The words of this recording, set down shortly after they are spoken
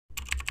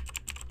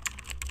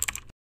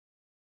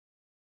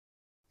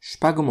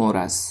شپږم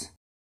ورځ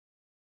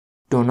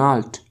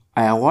ډونالډ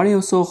آیا غواړې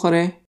یو څه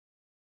وخورې؟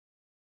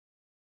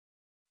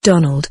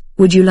 Donald,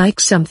 would you like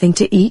something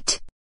to eat?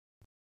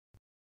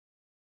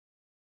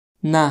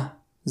 نه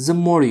زه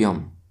موړ یم.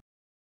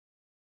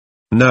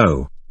 No,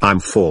 I'm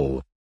full.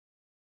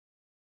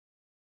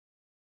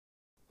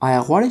 آیا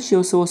غواړې چې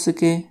یو څه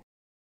وڅښې؟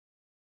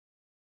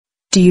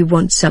 Do you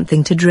want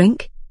something to drink?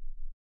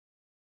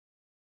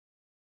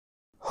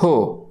 هو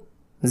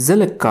زه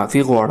لږ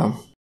کافي غواړم.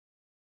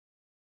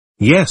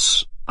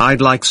 Yes,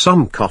 I'd like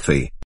some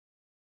coffee.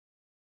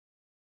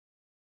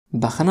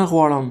 بخښنه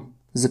غواړم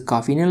زه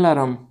کافي نه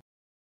لرم.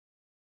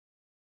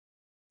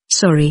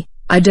 Sorry,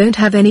 I don't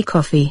have any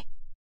coffee.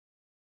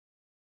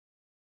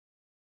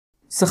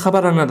 څه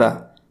خبره نه ده.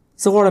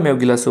 زه غواړم یو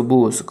ګیلاس اوبه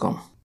وڅښم.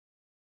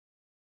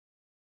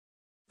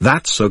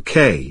 That's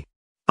okay.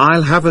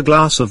 I'll have a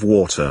glass of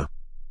water.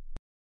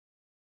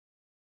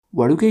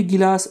 وړوکی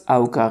ګیلاس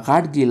او که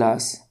غټ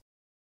ګیلاس؟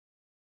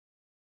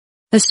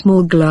 A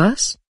small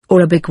glass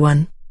or a big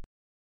one?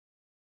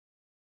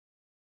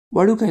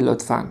 وړوکی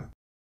لطفاً.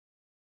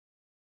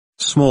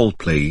 Small,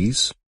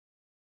 please.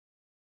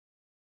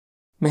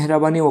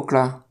 مهرباني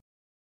وکړه.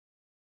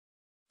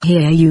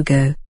 Here you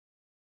go.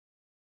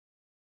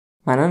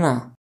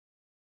 مننه.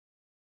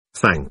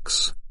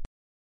 Thanks.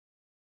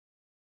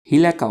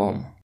 هیله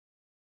کوم.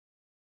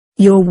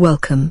 You're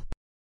welcome.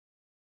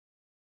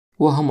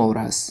 وهم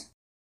ورځ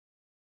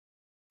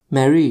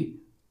مری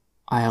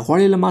آیا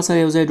غواړې له ما سره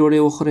یو ځای ډوډۍ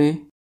وخورې؟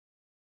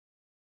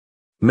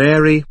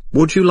 Mary,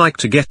 would you like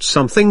to get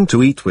something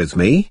to eat with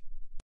me?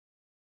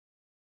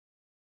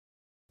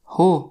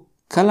 هو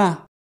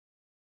کله؟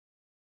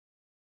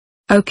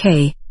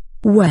 Okay,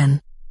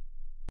 when?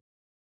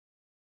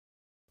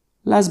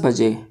 لس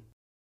بجې.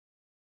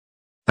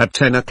 At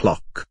 10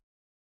 o'clock.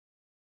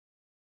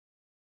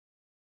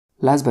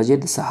 لس بجې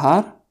د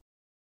سهار؟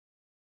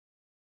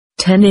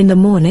 10 in the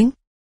morning?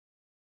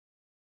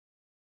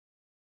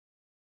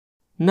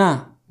 نه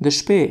د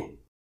شپې.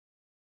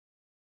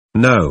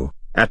 No,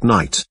 at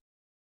night.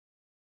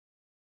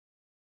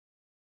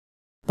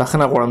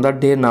 بخښنه غواړم دا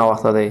ډېر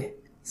ناوخته دی.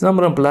 زه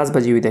مرم په لس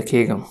بجې ویده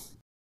کېږم.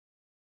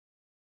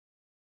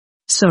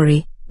 Sorry,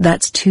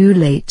 that's too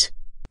late.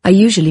 I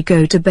usually go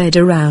to bed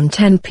around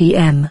 10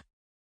 p.m.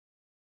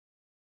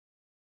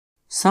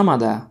 سمه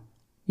ده.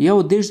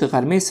 یو دېرش د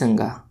غرمې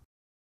څنګه؟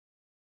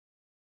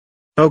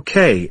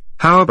 Okay,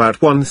 how about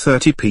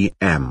 1:30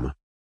 p.m.?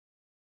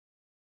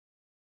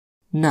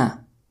 نه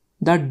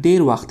دا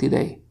ډېر وختي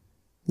دی.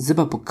 زه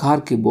به په کار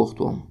کې بوخت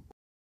وم.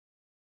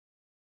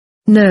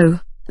 No,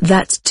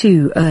 that's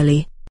too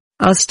early.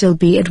 I'll still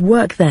be at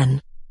work then.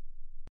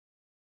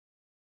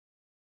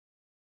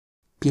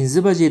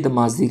 5 بجې د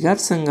مازدیګر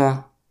څنګه؟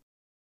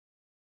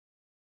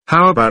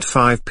 How about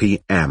 5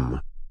 p.m.?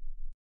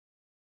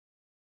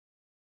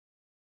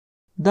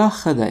 دا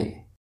ښه دی.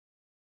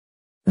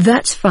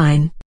 That's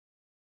fine.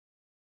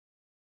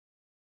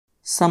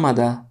 سمه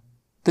ده.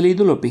 د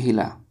لیدلو په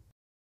هیله.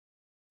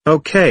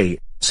 Okay,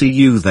 see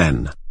you then.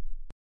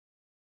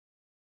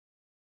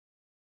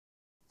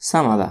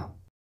 سمه ده.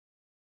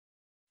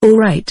 All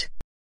right.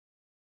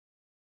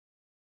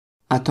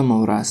 اتمه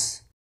ورځ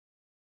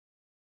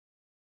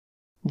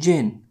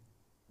جین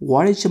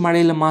غواړې چې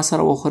مړۍ له ما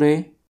سره وخورې؟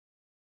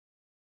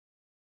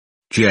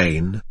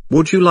 Jane,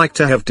 would you like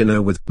to have dinner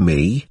with me?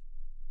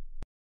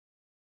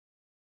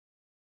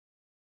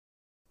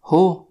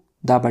 هو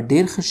دا به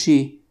ډېر ښه شي.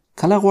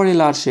 کله غواړې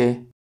لاړ شې؟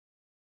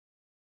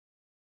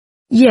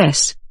 Yes,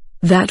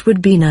 that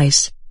would be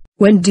nice.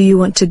 When do you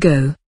want to go?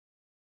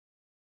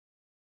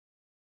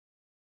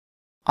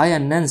 آیا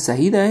نن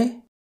صحیح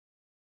دی؟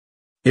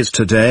 Is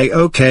today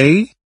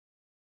okay?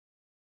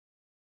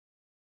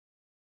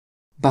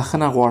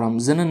 بخښنه غواړم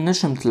زه نن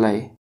نشم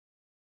تللی.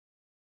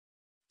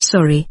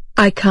 Sorry,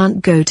 I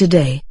can't go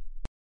today.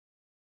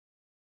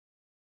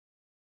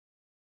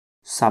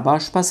 سبا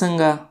شپه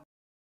څنګه؟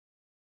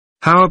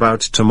 How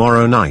about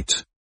tomorrow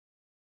night?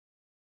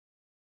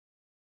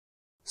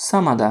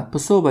 سمه ده. په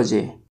څو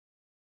بجې؟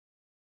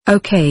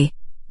 Okay,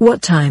 what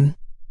time?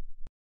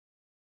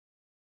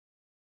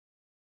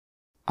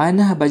 آیا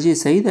 9 بجې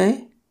صحیح دی؟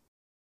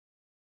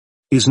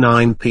 Is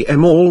 9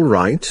 p.m. all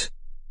right?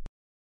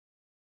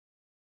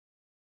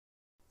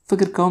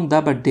 فکر کوم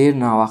دا به ډېر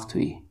ناوخت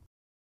وي.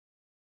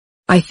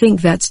 I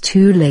think that's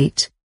too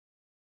late.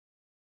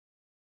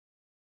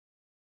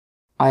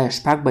 آیا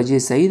 6 بجې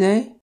صحیح دی؟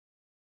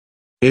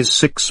 Is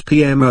 6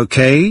 p.m.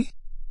 okay?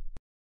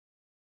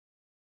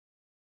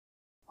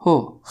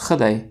 هو ښه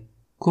دی.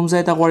 کوم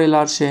ځای ته غواړې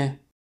لاړ شې؟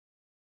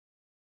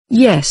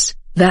 Yes,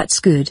 that's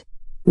good.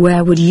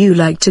 Where would you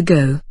like to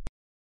go?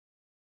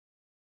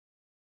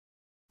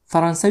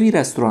 فرانسوي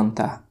رستورانت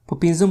ته په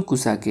 5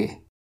 کوڅه کې.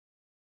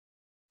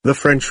 The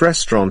French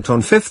restaurant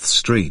on 5th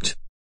Street.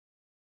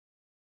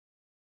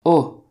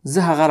 اوه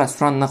زه هغه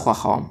رستورانت نه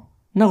خوښوم.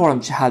 نه غواړم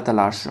چې هلته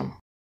لاړ شم.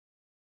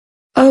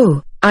 Oh,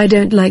 I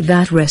don't like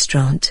that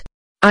restaurant.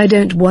 I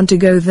don't want to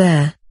go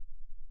there.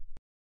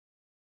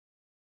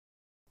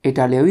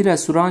 ایټالیوي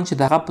رستورانت چې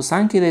دغه په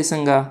څنګ کې دی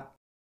څنګه؟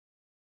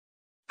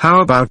 How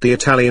about the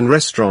Italian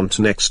restaurant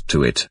next to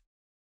it?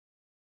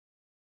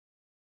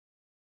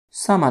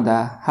 سمه ده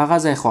هغه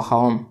ځای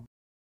خوښوم.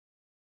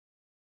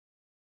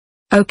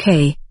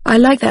 Okay, I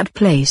like that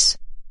place.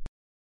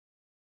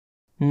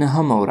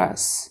 نهمه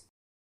ورځ.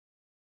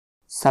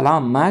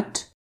 سلام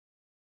مت.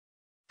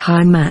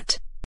 Hi, Matt.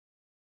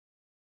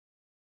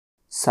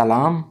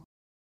 سلام.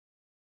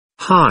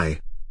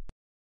 Hi.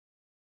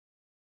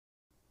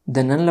 د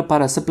نن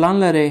لپاره څه پلان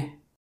لرې؟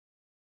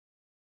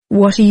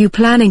 What are you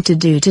planning to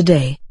do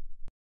today?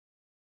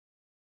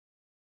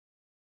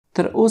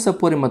 تر اوسه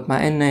پورې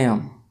مطمئن نه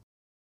یم.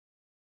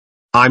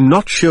 I'm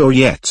not sure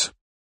yet.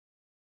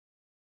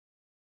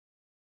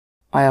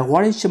 آیا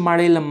غواړې چې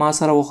ماړۍ له ما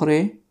سره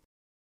وخورې؟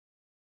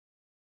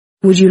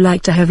 Would you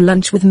like to have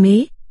lunch with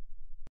me?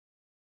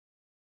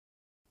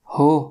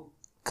 هو،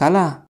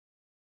 کله؟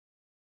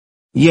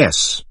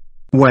 Yes.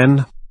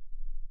 When?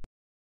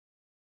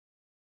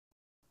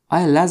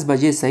 آیا 10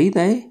 بجې صحیح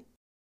دی؟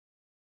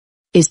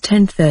 Is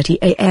 10:30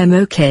 a.m.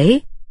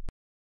 okay?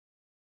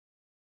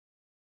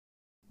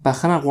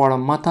 بخښنه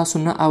غواړم ما تاسو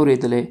نه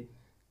اورېدلې.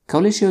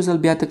 کولی شئ یو ځل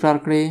بیا تکرار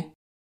کړئ؟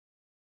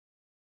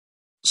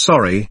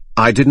 Sorry,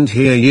 I didn't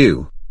hear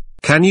you.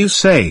 Can you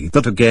say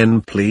that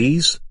again,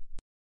 please?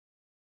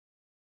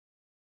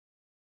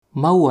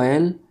 ما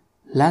وویل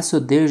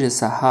 10:30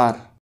 سهار.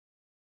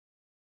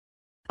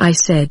 I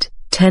said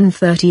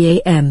 10:30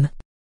 a.m.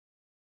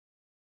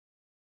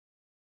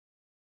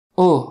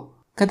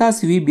 اوه، که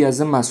داسې وي بیا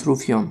زه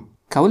مصروف یم.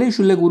 کولی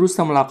شو لږ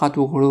وروسته ملاقات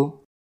وکړو؟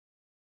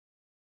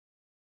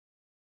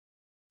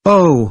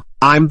 Oh,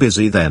 I'm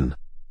busy then.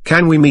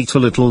 Can we meet a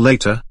little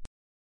later?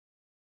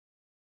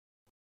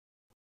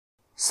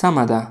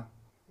 سمه ده.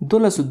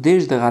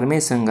 12:30 د غرمې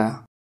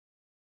څنګه؟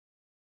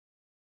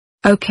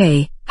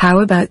 Okay, how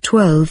about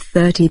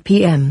 12:30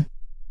 p.m.?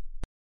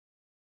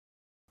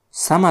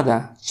 سمه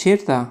ده.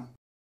 چیرته؟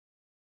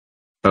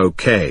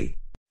 Okay.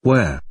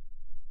 Where?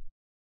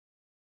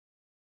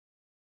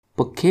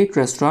 په کیټ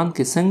رستورانت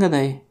کې څنګه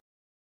دی؟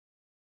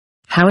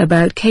 How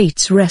about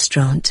Kate's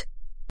restaurant?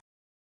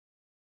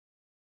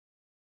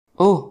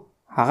 اوه،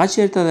 هغه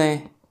چیرته دی؟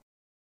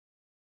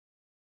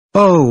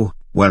 Oh,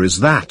 where is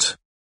that?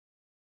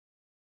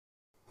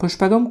 په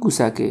شپږم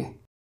کوڅه کې.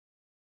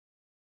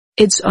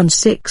 It's on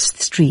 6th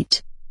Street.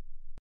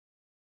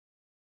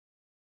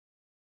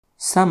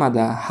 سمه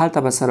ده.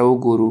 هلته به سره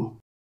وګورو.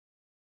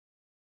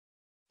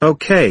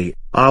 Okay,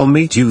 I'll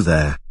meet you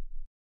there.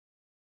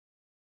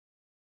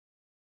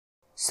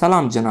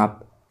 سلام جناب.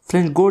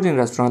 فرنچ ګورډن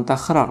رستورانت ته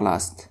ښه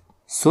راغلاست.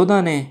 څو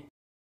دانې؟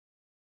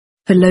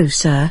 Hello,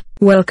 sir.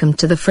 Welcome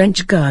to the French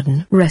Garden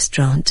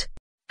restaurant.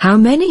 How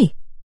many?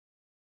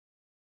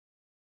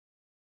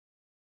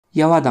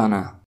 یوه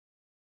دانه.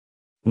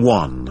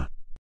 1.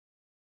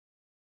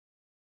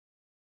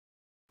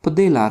 په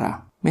دې لاره.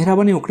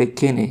 مهرباني وکړئ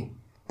کښېنئ.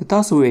 د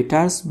تاسو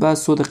ویټرز به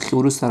څو دقیقې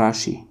وروسته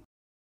راشي.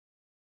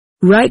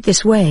 Right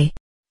this way.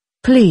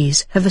 Please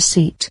have a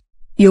seat.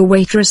 Your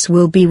waitress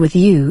will be with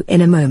you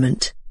in a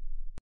moment.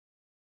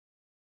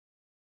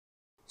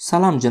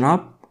 سلام جناب.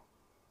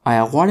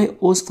 آیا غواړئ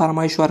اوس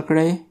فرمایش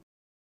ورکړئ؟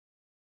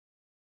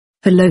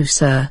 Hello,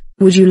 sir.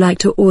 Would you like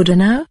to order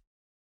now?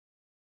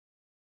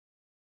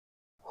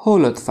 هو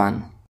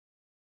لطفاً.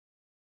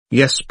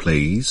 Yes,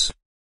 please.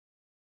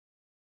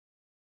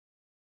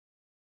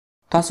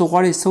 تاسو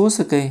غواړئ څه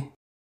وڅښئ؟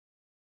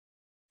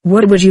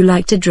 What would you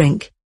like to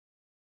drink?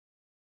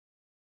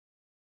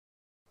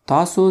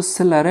 تاسو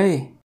څه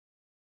لرئ؟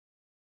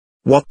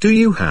 What do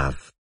you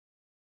have?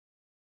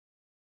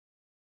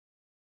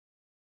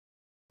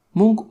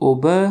 مونږ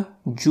اوبه،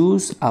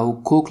 جوس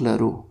او کوک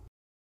لرو.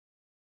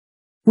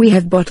 We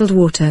have bottled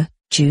water,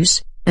 juice,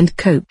 and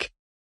Coke.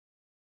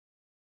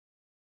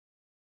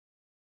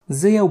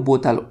 زه یو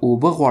بوتل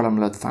اوبه غواړم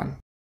لطفاً.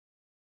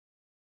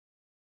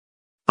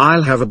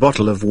 I'll have a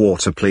bottle of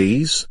water,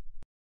 please.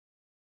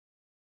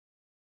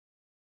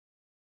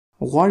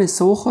 غواړئ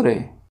څه وخورئ؟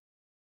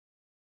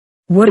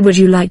 What would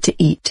you like to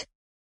eat?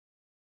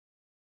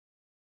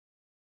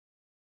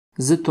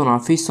 زه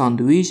تونافي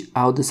ساندویچ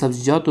او د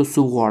سبزیجاتو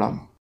سوپ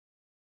غواړم.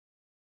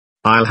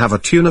 I'll have a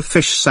tuna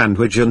fish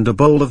sandwich and a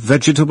bowl of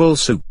vegetable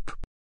soup.